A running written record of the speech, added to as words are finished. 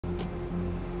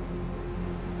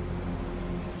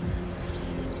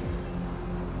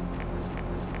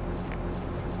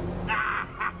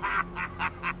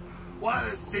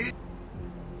wanna see?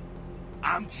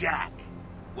 I'm Jack.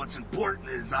 What's important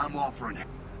is I'm offering...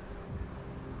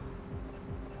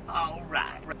 All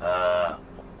right.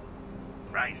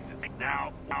 Christ, it's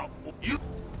now, you...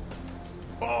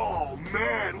 Oh,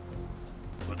 man.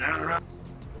 Go down around.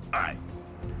 All right.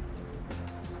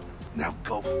 Now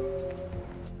go.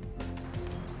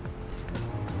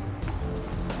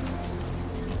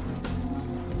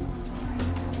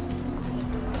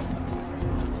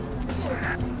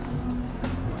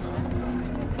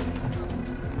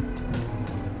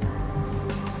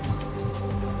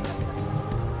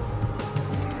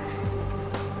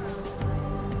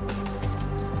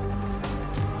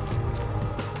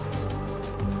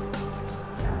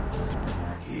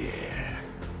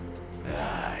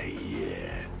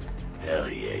 Hell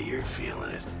yeah, you're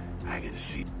feeling it. I can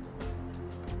see.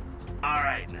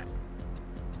 Alright now.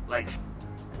 Like,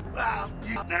 well,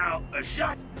 now, a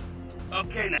shot.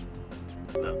 Okay, now.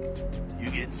 Look, you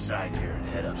get inside here and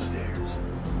head upstairs.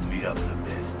 We'll meet up in a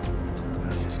bit.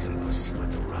 I'm just gonna go see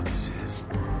what the ruckus is.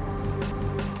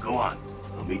 Go on.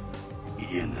 I'll meet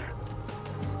you in there.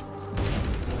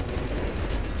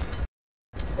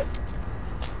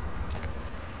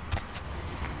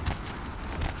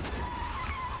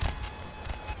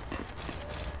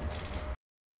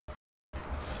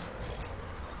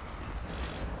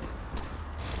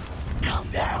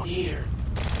 Down here.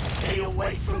 Stay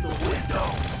away from the window.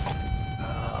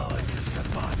 Oh, it's a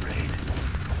Sabat raid.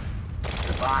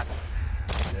 Sabat?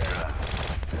 They're,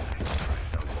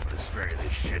 Christ, I was hoping to spare you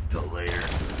this shit till later.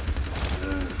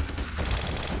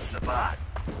 Sabat,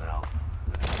 well,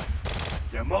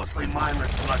 they're mostly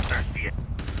mindless, bloodthirsty.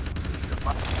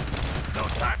 Sabat, no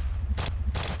time.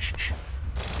 Shh.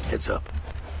 Heads up.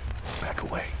 Back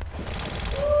away.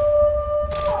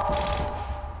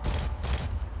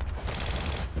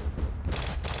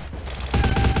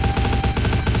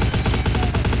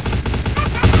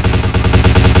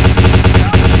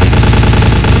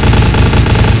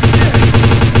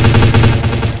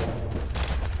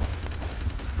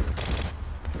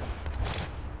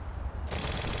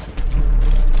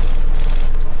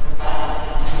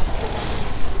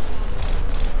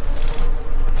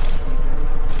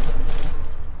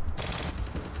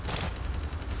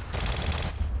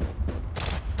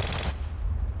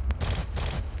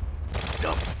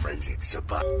 Dumb frenzied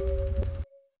Sabat.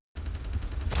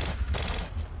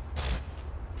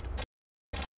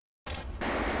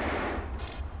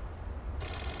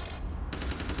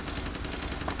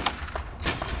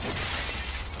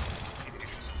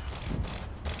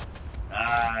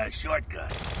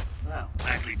 Shortcut. Well,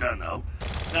 nicely done, though.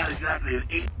 Not exactly an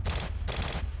 8.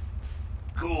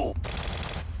 Cool.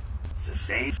 It's the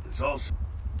same. It's also...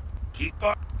 Keep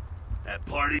up. That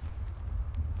party.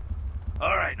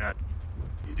 All right, now.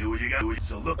 You do what you got to do.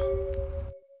 So look.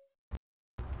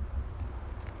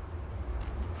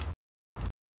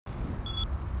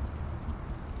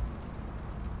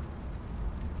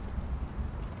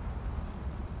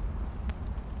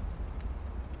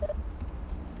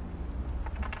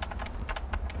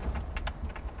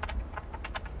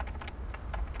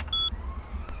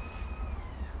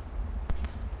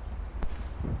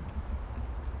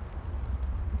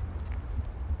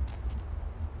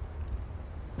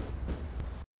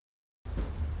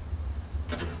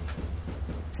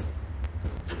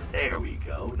 There we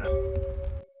go. Now.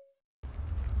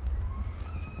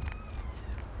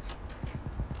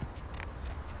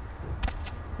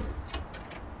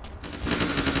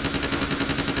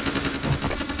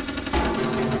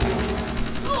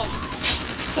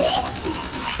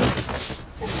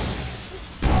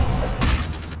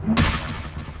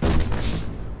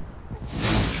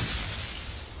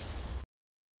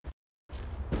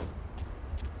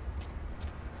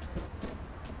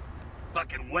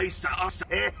 Fucking waste of us.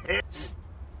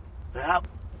 Well,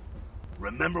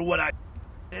 remember what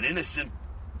an innocent...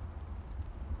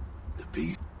 The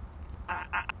beast...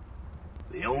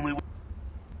 the only...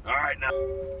 Alright, now...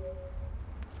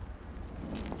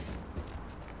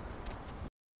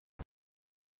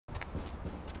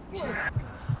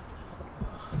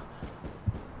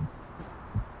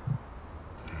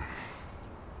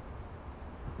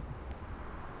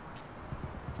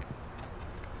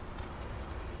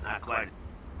 Not quite.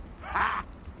 Ha!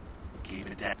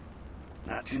 Keep it down.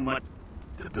 Not too much.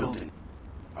 The building.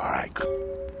 All right.